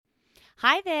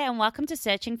Hi there, and welcome to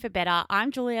Searching for Better. I'm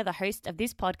Julia, the host of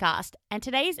this podcast, and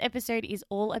today's episode is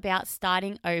all about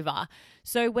starting over.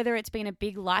 So, whether it's been a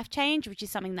big life change, which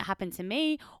is something that happened to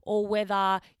me, or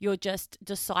whether you're just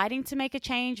deciding to make a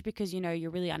change because you're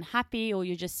really unhappy or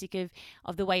you're just sick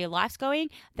of the way your life's going,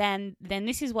 then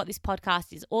this is what this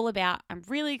podcast is all about. I'm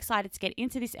really excited to get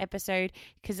into this episode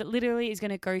because it literally is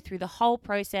going to go through the whole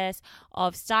process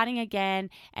of starting again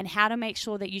and how to make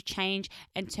sure that you change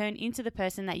and turn into the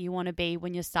person that you want to be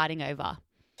when you're starting over.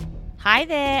 Hi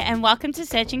there, and welcome to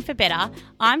Searching for Better.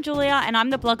 I'm Julia, and I'm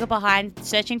the blogger behind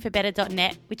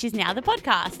searchingforbetter.net, which is now the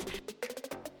podcast.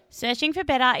 Searching for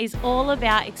Better is all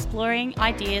about exploring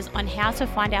ideas on how to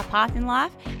find our path in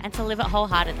life and to live it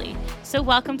wholeheartedly. So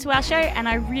welcome to our show, and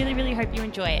I really, really hope you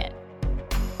enjoy it.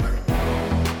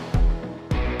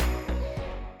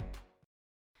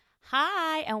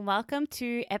 Hi, and welcome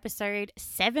to episode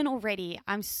 7 already.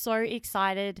 I'm so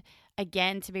excited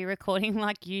again to be recording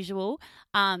like usual.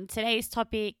 Today's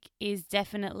topic is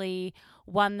definitely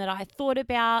one that I thought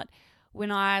about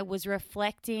when I was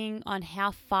reflecting on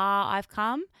how far I've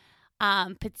come,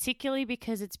 particularly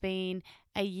because it's been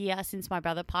a year since my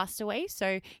brother passed away.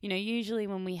 So, usually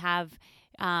when we have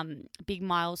big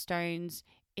milestones,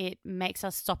 it makes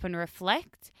us stop and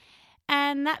reflect.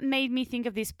 And that made me think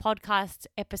of this podcast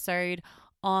episode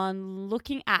on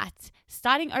looking at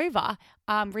starting over,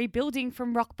 rebuilding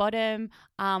from rock bottom,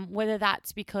 whether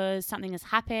that's because something has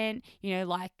happened,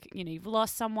 you've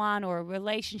lost someone or a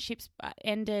relationship's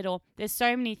ended, or there's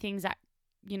so many things that,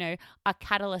 are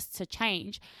catalysts to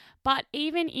change. But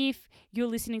even if you're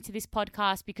listening to this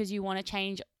podcast because you want to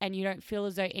change and you don't feel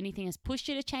as though anything has pushed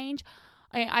you to change,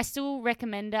 I still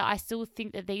recommend it. I still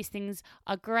think that these things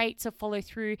are great to follow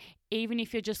through, even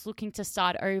if you're just looking to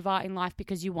start over in life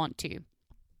because you want to.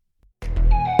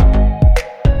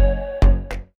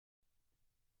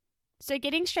 So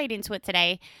getting straight into it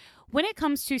today, when it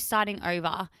comes to starting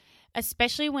over,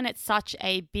 especially when it's such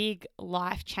a big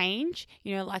life change,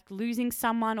 like losing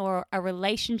someone or a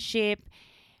relationship,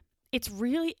 it's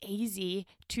really easy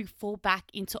to fall back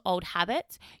into old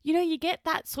habits. You get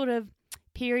that sort of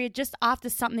period just after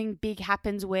something big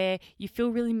happens where you feel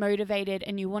really motivated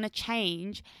and you want to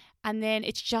change, and then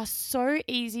it's just so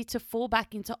easy to fall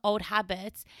back into old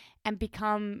habits and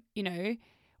become,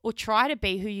 or try to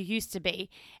be who you used to be.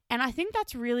 And I think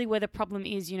that's really where the problem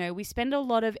is. We spend a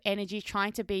lot of energy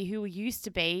trying to be who we used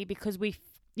to be because we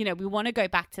want to go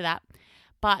back to that,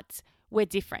 but we're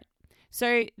different.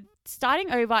 So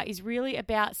starting over is really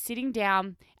about sitting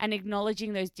down and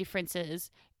acknowledging those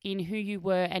differences in who you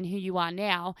were and who you are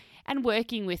now and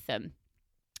working with them.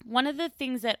 One of the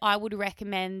things that I would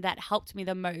recommend that helped me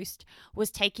the most was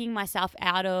taking myself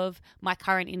out of my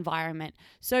current environment.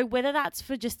 So whether that's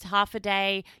for just half a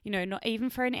day, not even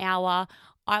for an hour,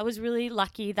 I was really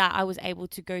lucky that I was able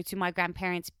to go to my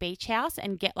grandparents' beach house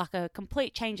and get like a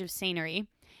complete change of scenery.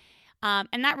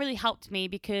 And that really helped me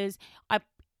because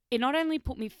it not only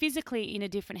put me physically in a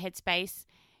different headspace,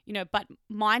 but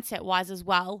mindset wise as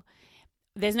well.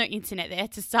 There's no internet there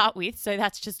to start with, so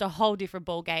that's just a whole different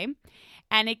ball game.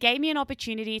 And it gave me an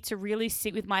opportunity to really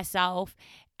sit with myself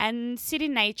and sit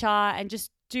in nature and just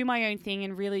do my own thing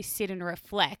and really sit and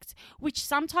reflect, which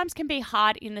sometimes can be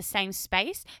hard in the same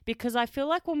space because I feel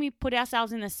like when we put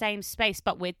ourselves in the same space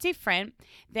but we're different,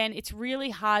 then it's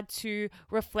really hard to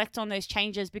reflect on those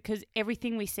changes because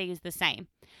everything we see is the same.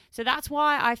 So that's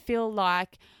why I feel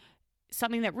like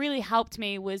something that really helped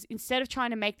me was instead of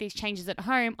trying to make these changes at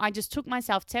home, I just took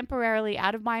myself temporarily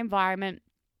out of my environment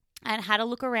and had a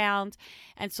look around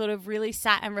and sort of really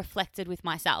sat and reflected with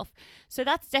myself. So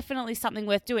that's definitely something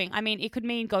worth doing. I mean, it could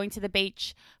mean going to the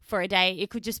beach for a day. It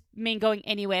could just mean going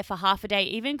anywhere for half a day,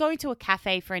 even going to a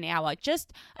cafe for an hour,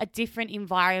 just a different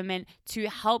environment to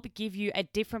help give you a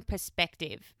different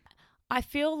perspective. I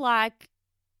feel like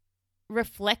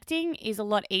reflecting is a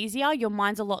lot easier. Your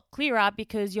mind's a lot clearer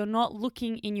because you're not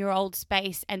looking in your old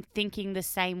space and thinking the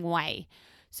same way.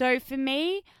 So for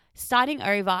me, starting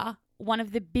over, one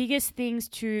of the biggest things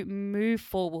to move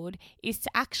forward is to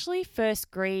actually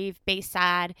first grieve, be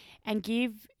sad, and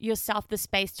give yourself the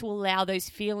space to allow those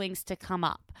feelings to come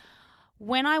up.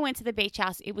 When I went to the beach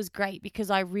house, it was great because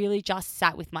I really just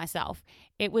sat with myself.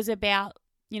 It was about,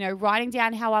 writing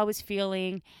down how I was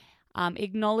feeling,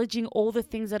 acknowledging all the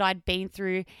things that I'd been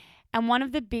through. And one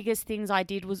of the biggest things I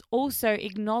did was also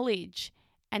acknowledge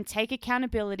and take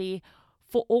accountability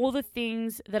for all the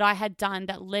things that I had done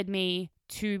that led me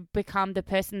to become the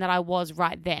person that I was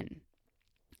right then.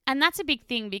 And that's a big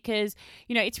thing because,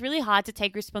 it's really hard to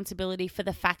take responsibility for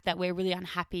the fact that we're really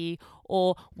unhappy.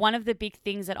 Or one of the big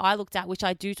things that I looked at, which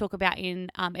I do talk about in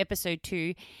episode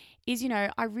 2, is,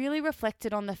 I really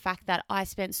reflected on the fact that I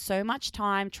spent so much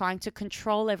time trying to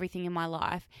control everything in my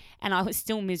life and I was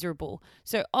still miserable.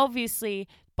 So obviously,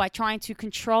 by trying to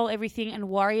control everything and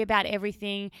worry about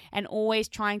everything and always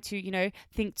trying to,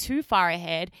 think too far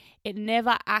ahead, it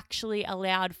never actually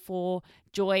allowed for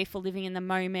joy, for living in the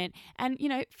moment, and,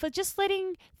 for just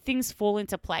letting things fall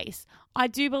into place. I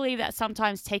do believe that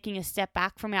sometimes taking a step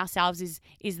back from ourselves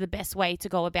is the best way to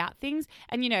go about things.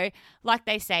 And, like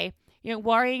they say,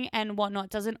 worrying and whatnot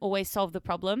doesn't always solve the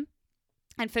problem.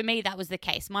 And for me, that was the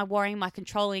case. My worrying, my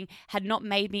controlling had not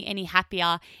made me any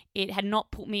happier. It had not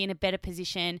put me in a better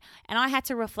position. And I had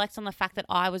to reflect on the fact that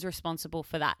I was responsible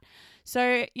for that.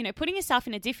 So, putting yourself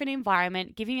in a different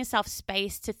environment, giving yourself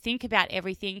space to think about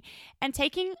everything and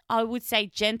taking, I would say,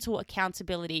 gentle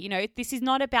accountability. This is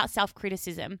not about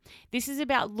self-criticism. This is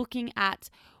about looking at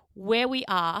where we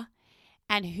are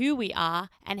and who we are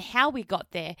and how we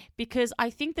got there. Because I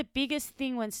think the biggest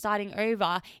thing when starting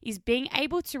over is being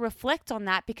able to reflect on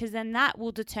that, because then that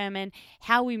will determine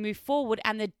how we move forward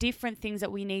and the different things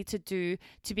that we need to do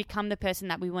to become the person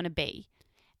that we want to be.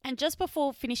 And just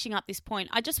before finishing up this point,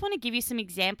 I just want to give you some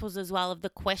examples as well of the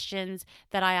questions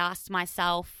that I asked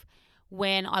myself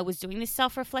when I was doing this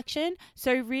self-reflection.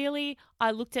 So really,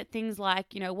 I looked at things like,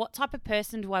 what type of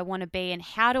person do I want to be and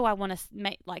how do I want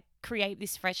to create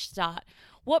this fresh start?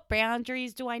 What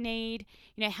boundaries do I need?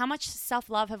 How much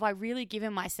self-love have I really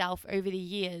given myself over the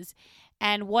years?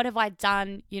 And what have I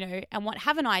done, and what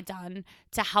haven't I done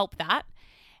to help that?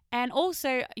 And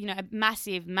also, a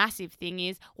massive, massive thing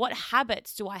is, what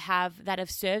habits do I have that have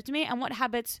served me and what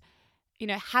habits,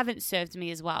 haven't served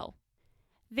me as well?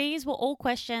 These were all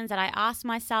questions that I asked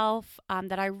myself,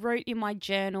 that I wrote in my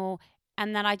journal,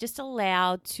 and that I just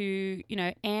allowed to,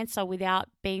 answer without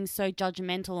being so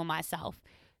judgmental on myself.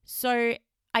 So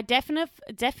I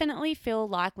definitely feel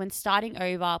like when starting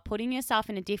over, putting yourself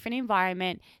in a different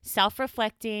environment,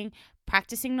 self-reflecting,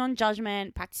 practicing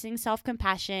non-judgment, practicing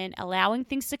self-compassion, allowing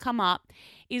things to come up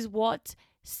is what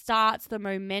starts the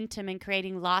momentum and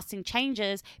creating lasting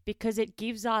changes, because it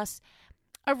gives us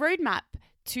a roadmap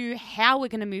to how we're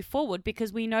going to move forward,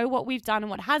 because we know what we've done and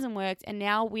what hasn't worked, and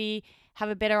now we have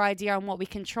a better idea on what we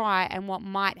can try and what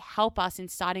might help us in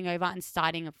starting over and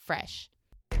starting afresh.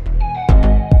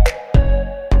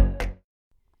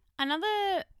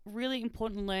 Another really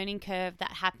important learning curve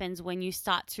that happens when you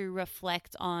start to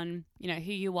reflect on, who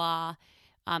you are,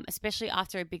 especially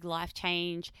after a big life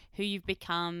change, who you've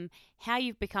become, how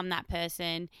you've become that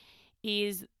person,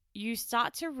 is you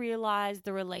start to realize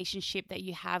the relationship that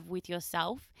you have with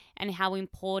yourself and how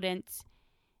important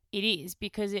it is,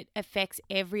 because it affects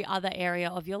every other area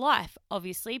of your life,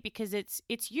 obviously, because it's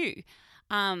you.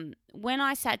 When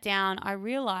I sat down, I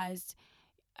realized,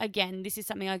 again, this is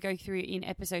something I go through in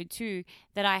episode 2,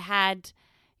 that I had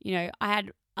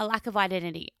a lack of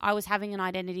identity. I was having an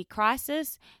identity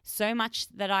crisis. So much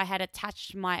that I had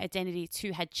attached my identity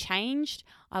to had changed.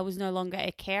 I was no longer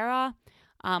a carer.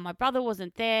 My brother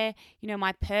wasn't there.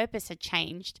 My purpose had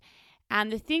changed. And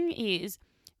the thing is,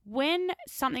 when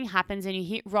something happens and you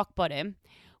hit rock bottom,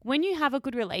 when you have a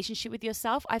good relationship with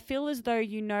yourself, I feel as though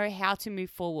you know how to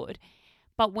move forward.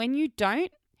 But when you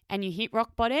don't and you hit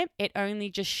rock bottom, it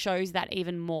only just shows that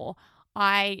even more.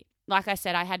 Like I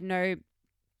said, I had no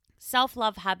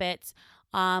self-love habits.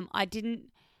 I didn't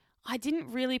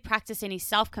really practice any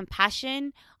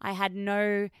self-compassion. I had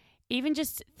no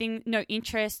interest,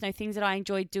 no things that I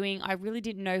enjoyed doing. I really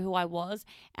didn't know who I was.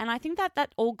 And I think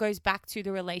that all goes back to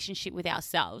the relationship with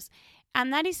ourselves.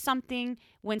 And that is something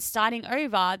when starting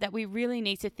over that we really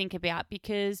need to think about,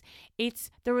 because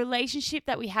it's the relationship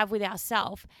that we have with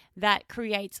ourselves that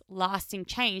creates lasting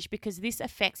change, because this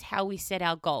affects how we set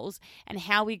our goals and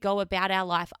how we go about our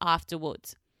life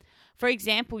afterwards. For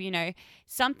example,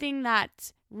 something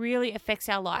that really affects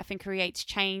our life and creates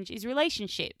change is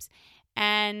relationships.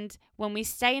 And when we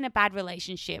stay in a bad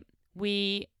relationship,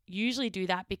 we usually do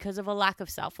that because of a lack of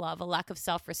self-love, a lack of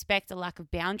self-respect, a lack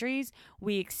of boundaries.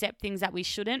 We accept things that we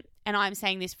shouldn't. And I'm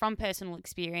saying this from personal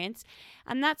experience.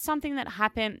 And that's something that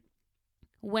happened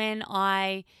when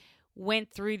I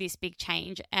went through this big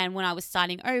change. And when I was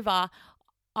starting over,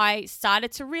 I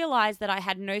started to realize that I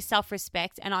had no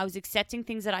self-respect and I was accepting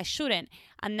things that I shouldn't.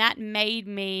 And that made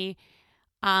me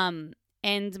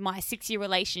end my 6-year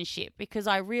relationship, because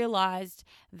I realized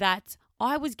that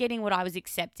I was getting what I was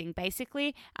accepting,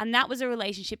 basically. And that was a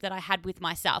relationship that I had with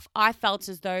myself. I felt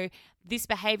as though this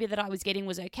behavior that I was getting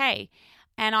was okay.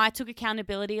 And I took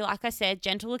accountability, like I said,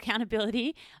 gentle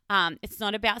accountability. It's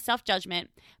not about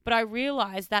self-judgment. But I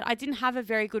realized that I didn't have a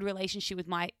very good relationship with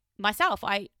myself.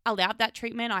 I allowed that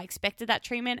treatment. I expected that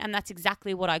treatment. And that's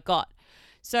exactly what I got.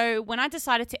 So when I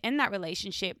decided to end that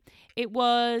relationship, it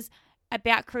was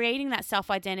about creating that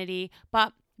self-identity,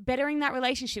 but bettering that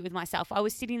relationship with myself. I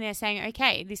was sitting there saying,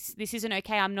 okay, this isn't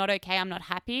okay. I'm not okay. I'm not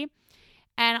happy.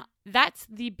 And that's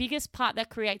the biggest part that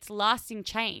creates lasting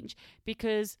change,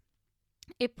 because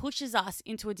it pushes us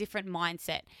into a different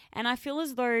mindset. And I feel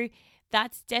as though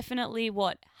that's definitely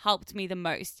what helped me the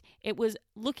most. It was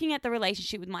looking at the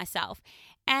relationship with myself.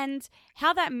 And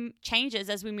how that changes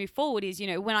as we move forward is,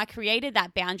 when I created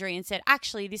that boundary and said,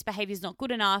 actually, this behavior is not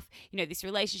good enough, this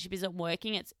relationship isn't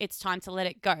working, it's time to let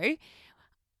it go.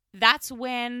 That's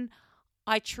when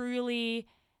I truly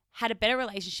had a better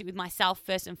relationship with myself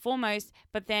first and foremost,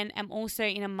 but then am also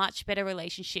in a much better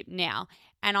relationship now.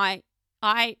 And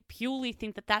I purely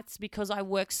think that that's because I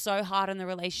worked so hard on the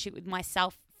relationship with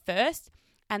myself first,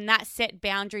 and that set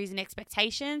boundaries and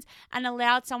expectations and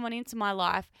allowed someone into my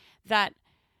life that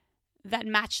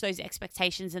matched those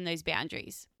expectations and those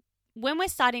boundaries. When we're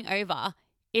starting over,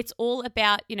 it's all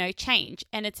about, change,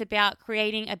 and it's about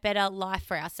creating a better life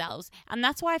for ourselves. And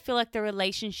that's why I feel like the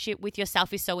relationship with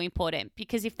yourself is so important,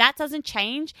 because if that doesn't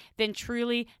change, then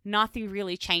truly nothing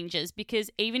really changes, because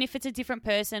even if it's a different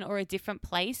person or a different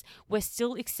place, we're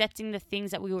still accepting the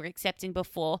things that we were accepting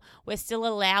before. We're still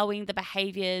allowing the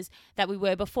behaviors that we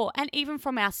were before. And even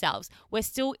from ourselves, we're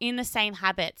still in the same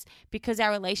habits because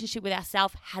our relationship with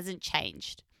ourselves hasn't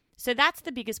changed. So that's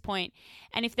the biggest point.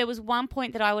 And if there was one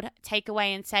point that I would take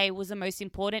away and say was the most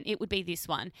important, it would be this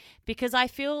one. Because I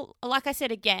feel, like I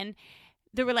said again,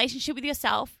 the relationship with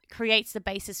yourself creates the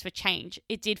basis for change.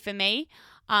 It did for me.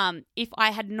 If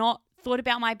I had not thought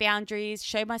about my boundaries,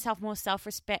 showed myself more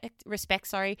self-respect,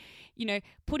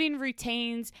 put in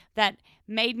routines that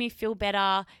made me feel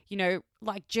better,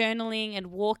 like journaling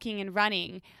and walking and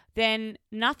running, then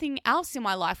nothing else in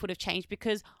my life would have changed,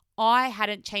 because I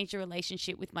hadn't changed the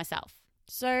relationship with myself.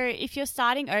 So if you're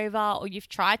starting over, or you've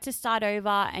tried to start over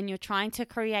and you're trying to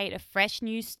create a fresh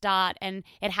new start and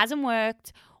it hasn't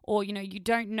worked, or you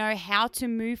don't know how to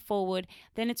move forward,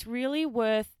 then it's really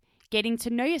worth getting to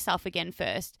know yourself again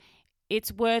first.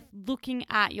 It's worth looking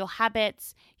at your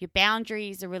habits, your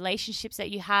boundaries, the relationships that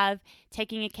you have,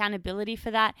 taking accountability for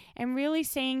that, and really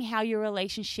seeing how your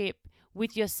relationship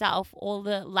with yourself, or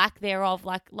the lack thereof,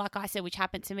 like I said, which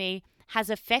happened to me, has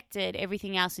affected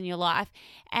everything else in your life,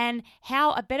 and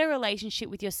how a better relationship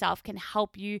with yourself can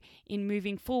help you in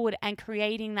moving forward and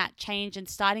creating that change and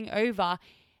starting over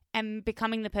and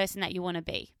becoming the person that you want to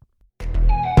be.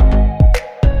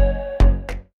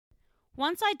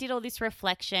 Once I did all this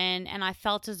reflection and I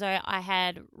felt as though I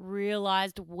had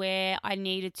realized where I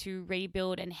needed to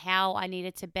rebuild and how I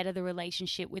needed to better the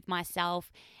relationship with myself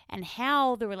and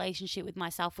how the relationship with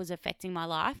myself was affecting my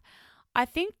life, I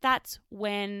think that's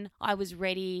when I was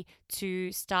ready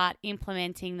to start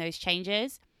implementing those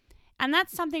changes. And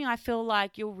that's something I feel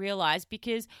like you'll realize,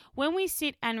 because when we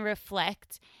sit and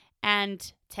reflect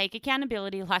and take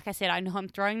accountability, like I said, I know I'm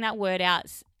throwing that word out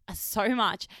so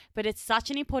much, but it's such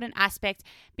an important aspect,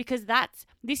 because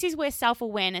this is where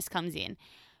self-awareness comes in.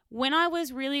 When I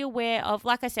was really aware of,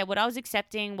 like I said, what I was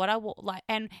accepting, what I like,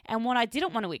 and what I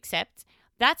didn't want to accept,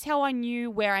 that's how I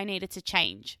knew where I needed to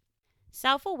change.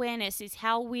 Self-awareness is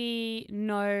how we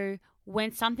know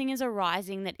when something is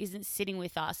arising that isn't sitting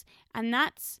with us. And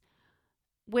that's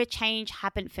where change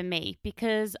happened for me,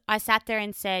 because I sat there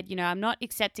and said, I'm not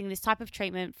accepting this type of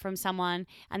treatment from someone.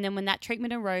 And then when that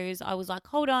treatment arose, I was like,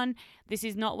 hold on, this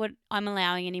is not what I'm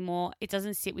allowing anymore. It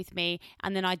doesn't sit with me.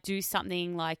 And then I do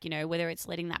something like, whether it's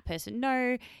letting that person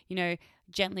know,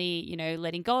 gently,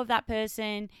 letting go of that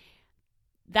person.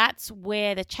 That's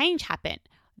where the change happened.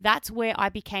 That's where I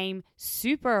became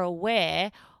super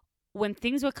aware when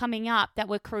things were coming up that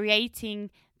were creating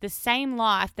the same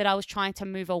life that I was trying to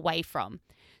move away from.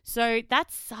 So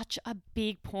that's such a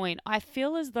big point. I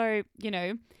feel as though,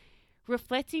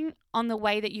 reflecting on the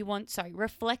way that you want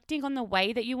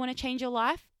to change your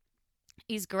life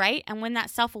is great. And when that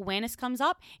self-awareness comes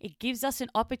up, it gives us an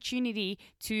opportunity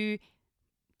to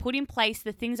put in place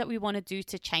the things that we want to do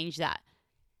to change that.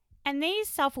 And these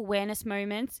self-awareness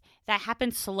moments, that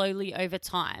happen slowly over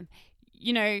time.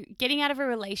 Getting out of a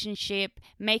relationship,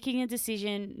 making a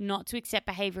decision not to accept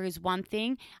behavior is one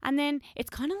thing. And then it's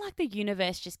kind of like the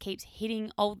universe just keeps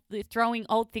throwing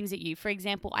old things at you. For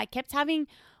example, I kept having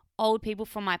old people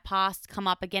from my past come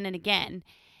up again and again.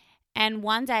 And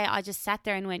one day I just sat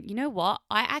there and went, you know what?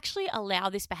 I actually allow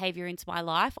this behavior into my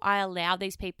life. I allow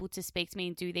these people to speak to me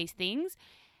and do these things.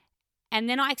 And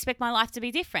then I expect my life to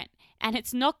be different. And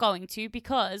it's not going to,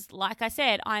 because, like I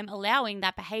said, I'm allowing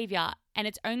that behavior and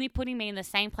it's only putting me in the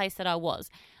same place that I was.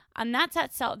 And that's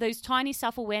those tiny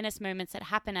self-awareness moments that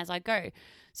happen as I go.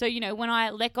 So, when I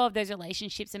let go of those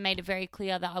relationships and made it very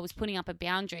clear that I was putting up a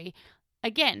boundary,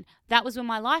 again, that was when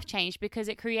my life changed, because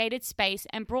it created space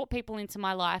and brought people into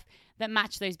my life that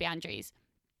match those boundaries.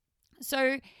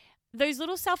 So those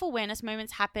little self-awareness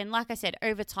moments happen, like I said,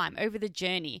 over time, over the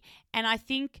journey. And I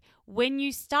think when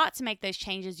you start to make those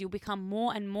changes, you'll become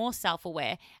more and more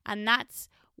self-aware. And that's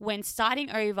when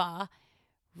starting over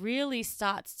really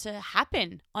starts to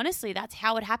happen. Honestly, that's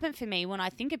how it happened for me. When I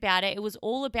think about it, it was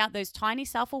all about those tiny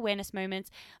self-awareness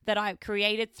moments that I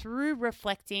created through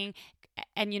reflecting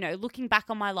and, looking back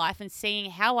on my life and seeing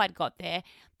how I'd got there,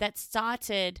 that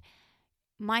started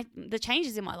the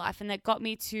changes in my life and that got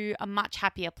me to a much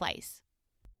happier place.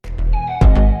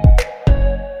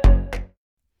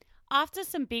 After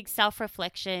some big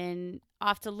self-reflection,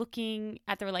 after looking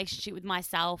at the relationship with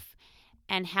myself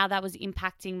and how that was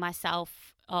impacting my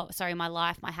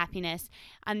life, my happiness,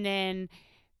 and then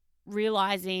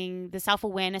realizing the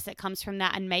self-awareness that comes from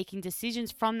that and making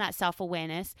decisions from that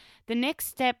self-awareness, the next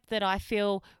step that I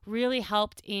feel really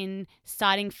helped in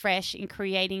starting fresh, in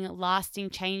creating lasting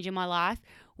change in my life,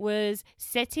 was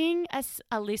setting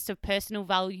a list of personal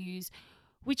values,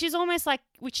 which is almost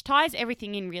which ties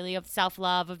everything in really, of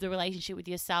self-love, of the relationship with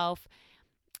yourself.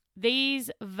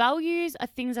 These values are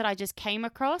things that I just came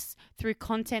across through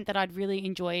content that I'd really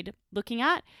enjoyed looking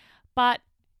at, but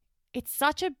it's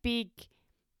such a big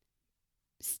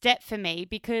step for me,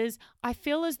 because I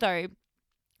feel as though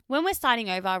when we're starting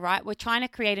over, right, we're trying to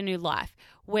create a new life.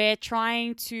 We're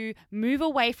trying to move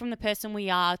away from the person we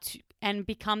are and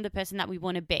become the person that we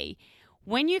want to be.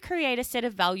 When you create a set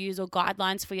of values or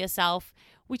guidelines for yourself,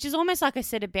 which is almost like a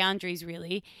set of boundaries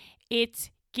really,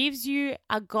 it gives you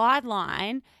a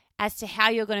guideline as to how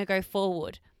you're going to go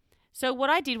forward. So what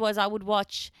I did was I would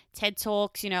watch TED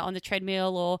Talks, on the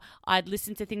treadmill, or I'd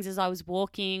listen to things as I was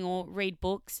walking or read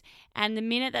books. And the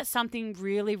minute that something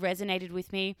really resonated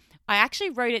with me, I actually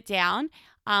wrote it down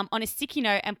on a sticky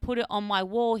note and put it on my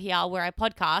wall here where I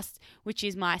podcast, which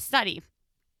is my study.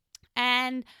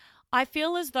 And I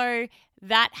feel as though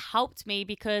that helped me,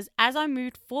 because as I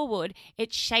moved forward,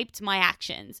 it shaped my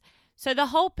actions. So the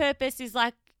whole purpose is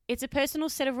it's a personal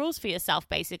set of rules for yourself,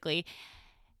 basically.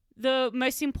 The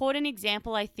most important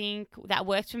example I think that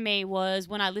worked for me was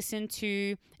when I listened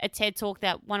to a TED Talk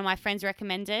that one of my friends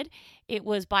recommended. It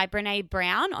was by Brené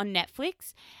Brown on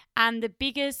Netflix. And the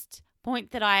biggest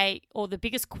quote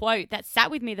that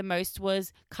sat with me the most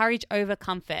was courage over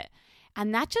comfort.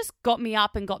 And that just got me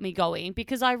up and got me going,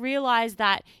 because I realized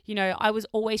that, I was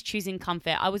always choosing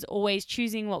comfort. I was always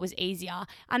choosing what was easier.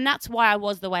 And that's why I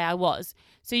was the way I was.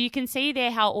 So you can see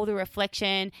there how all the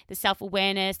reflection, the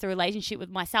self-awareness, the relationship with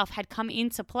myself had come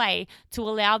into play to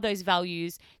allow those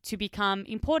values to become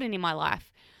important in my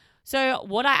life. So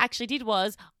what I actually did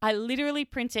was I literally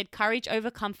printed courage over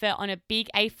comfort on a big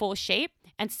A4 sheet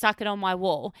and stuck it on my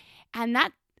wall. And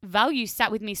that value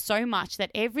sat with me so much that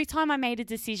every time I made a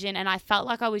decision and I felt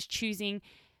like I was choosing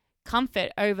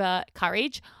comfort over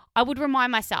courage, I would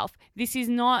remind myself, this is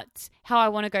not how I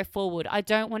want to go forward. I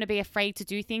don't want to be afraid to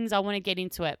do things. I want to get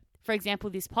into it. For example,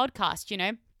 this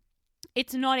podcast,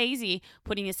 it's not easy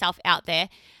putting yourself out there.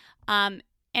 And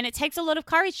it takes a lot of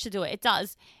courage to do it. It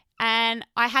does. And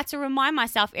I had to remind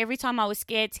myself every time I was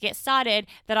scared to get started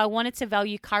that I wanted to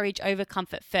value courage over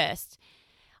comfort first.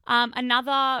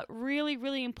 Another really,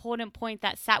 really important point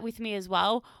that sat with me as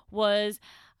well was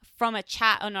from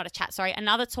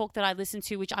another talk that I listened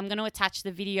to, which I'm going to attach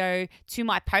the video to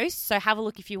my post. So have a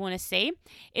look if you want to see.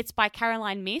 It's by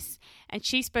Caroline Myss, and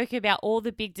she spoke about all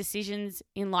the big decisions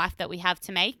in life that we have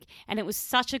to make. And it was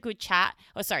such a good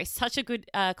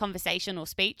conversation or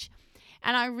speech.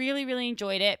 And I really, really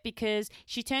enjoyed it, because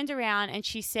she turned around and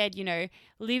she said,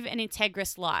 live an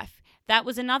integrous life. That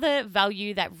was another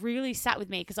value that really sat with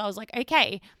me, because I was like,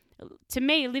 okay, to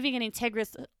me, living an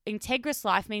integrous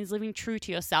life means living true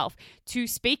to yourself, to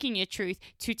speaking your truth,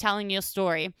 to telling your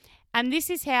story. And this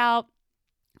is how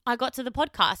I got to the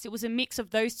podcast. It was a mix of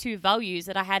those two values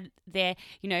that I had there,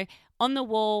 on the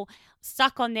wall,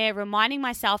 stuck on there, reminding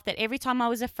myself that every time I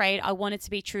was afraid, I wanted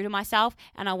to be true to myself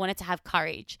and I wanted to have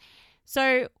courage.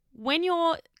 So when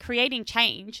you're creating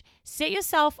change, set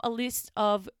yourself a list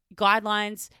of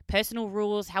guidelines, personal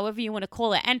rules, however you want to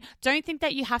call it. And don't think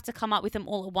that you have to come up with them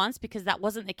all at once, because that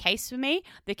wasn't the case for me.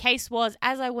 The case was,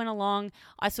 as I went along,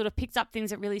 I sort of picked up things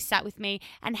that really sat with me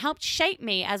and helped shape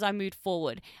me as I moved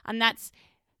forward. And that's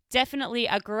definitely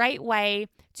a great way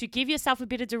to give yourself a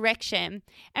bit of direction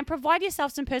and provide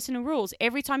yourself some personal rules.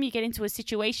 Every time you get into a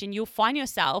situation, you'll find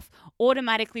yourself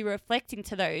automatically reflecting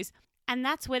to those. And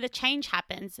that's where the change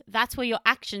happens. That's where your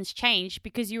actions change,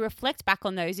 because you reflect back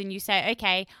on those and you say,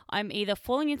 okay, I'm either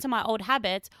falling into my old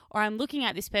habits, or I'm looking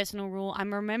at this personal rule,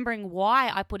 I'm remembering why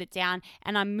I put it down,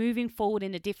 and I'm moving forward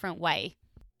in a different way.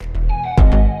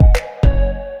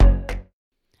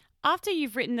 After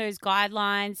you've written those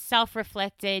guidelines,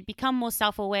 self-reflected, become more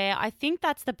self-aware, I think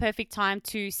that's the perfect time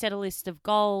to set a list of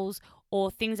goals or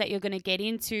things that you're going to get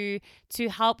into to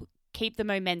help keep the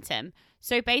momentum.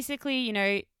 So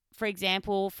basically, for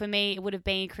example, for me, it would have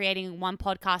been creating 1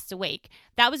 podcast a week.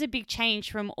 That was a big change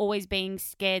from always being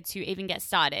scared to even get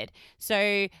started.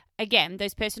 So again,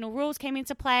 those personal rules came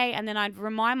into play, and then I'd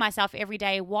remind myself every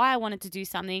day why I wanted to do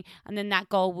something, and then that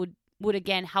goal would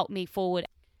again help me forward.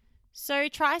 So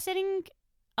try setting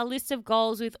a list of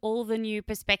goals with all the new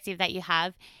perspective that you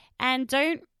have, and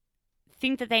don't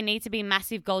think that they need to be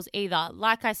massive goals either.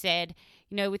 Like I said,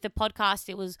 with the podcast,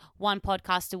 it was 1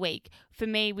 podcast a week. For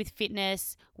me, with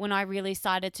fitness, when I really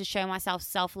started to show myself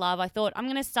self-love, I thought I'm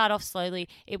going to start off slowly.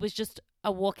 It was just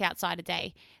a walk outside a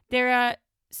day. There are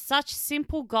such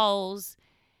simple goals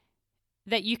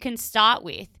that you can start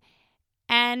with.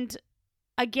 And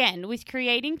again, with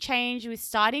creating change, with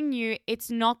starting new,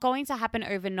 it's not going to happen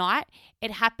overnight.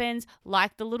 It happens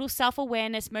like the little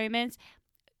self-awareness moments.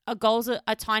 Goals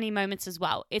are tiny moments as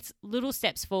well. It's little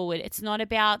steps forward. It's not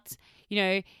about,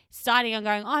 starting and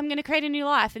going, I'm going to create a new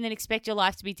life, and then expect your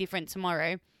life to be different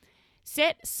tomorrow.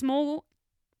 Set small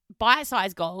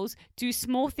bite-sized goals, do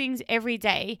small things every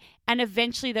day, and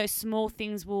eventually those small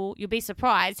things you'll be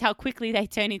surprised how quickly they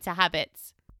turn into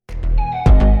habits.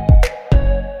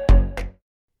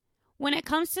 When it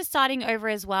comes to starting over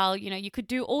as well, you could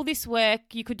do all this work,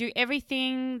 you could do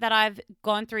everything that I've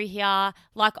gone through here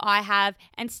like I have,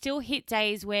 and still hit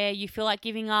days where you feel like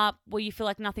giving up, where you feel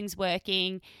like nothing's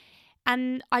working.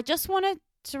 And I just want you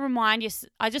to remind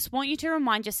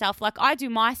yourself, like I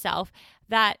do myself,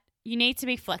 that you need to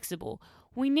be flexible.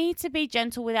 We need to be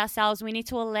gentle with ourselves. We need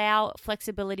to allow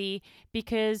flexibility,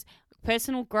 because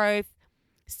personal growth,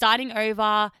 starting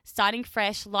over, starting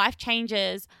fresh, life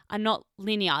changes are not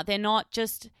linear. They're not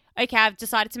just, okay, I've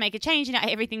decided to make a change and now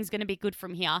everything's going to be good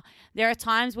from here. There are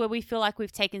times where we feel like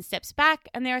we've taken steps back,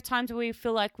 and there are times where we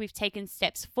feel like we've taken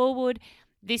steps forward.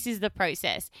 This is the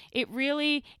process.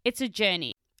 It's a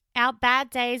journey. Our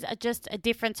bad days are just a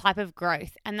different type of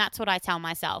growth, and that's what I tell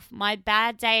myself. My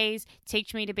bad days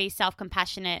teach me to be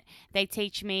self-compassionate. They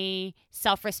teach me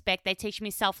self-respect. They teach me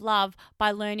self-love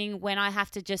by learning when I have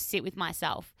to just sit with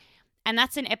myself. And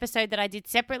that's an episode that I did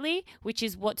separately, which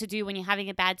is what to do when you're having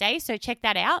a bad day. So check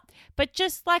that out. But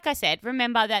just like I said,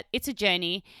 remember that it's a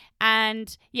journey,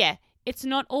 and it's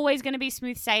not always going to be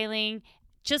smooth sailing.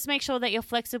 Just make sure that you're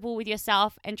flexible with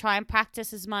yourself and try and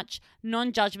practice as much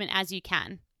non-judgment as you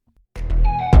can.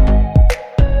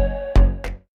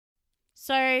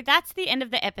 So that's the end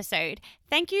of the episode.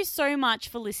 Thank you so much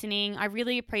for listening. I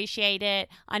really appreciate it.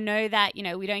 I know that,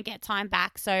 we don't get time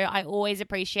back, so I always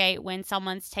appreciate when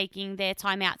someone's taking their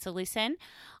time out to listen.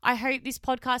 I hope this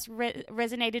podcast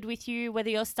resonated with you, whether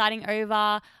you're starting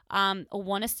over or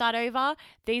want to start over.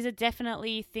 These are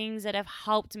definitely things that have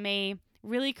helped me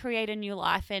really create a new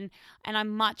life, and I'm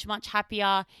much, much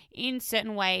happier in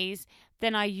certain ways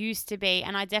than I used to be,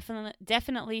 and I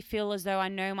definitely feel as though I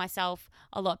know myself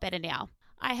a lot better now.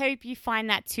 I hope you find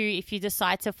that too if you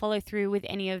decide to follow through with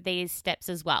any of these steps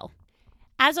as well.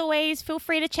 As always, feel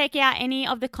free to check out any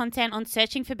of the content on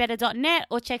searchingforbetter.net,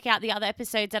 or check out the other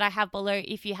episodes that I have below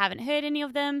if you haven't heard any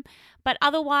of them. But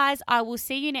otherwise, I will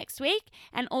see you next week.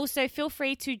 And also feel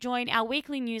free to join our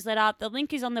weekly newsletter. The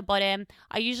link is on the bottom.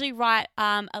 I usually write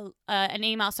an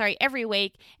email every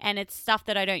week, and it's stuff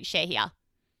that I don't share here.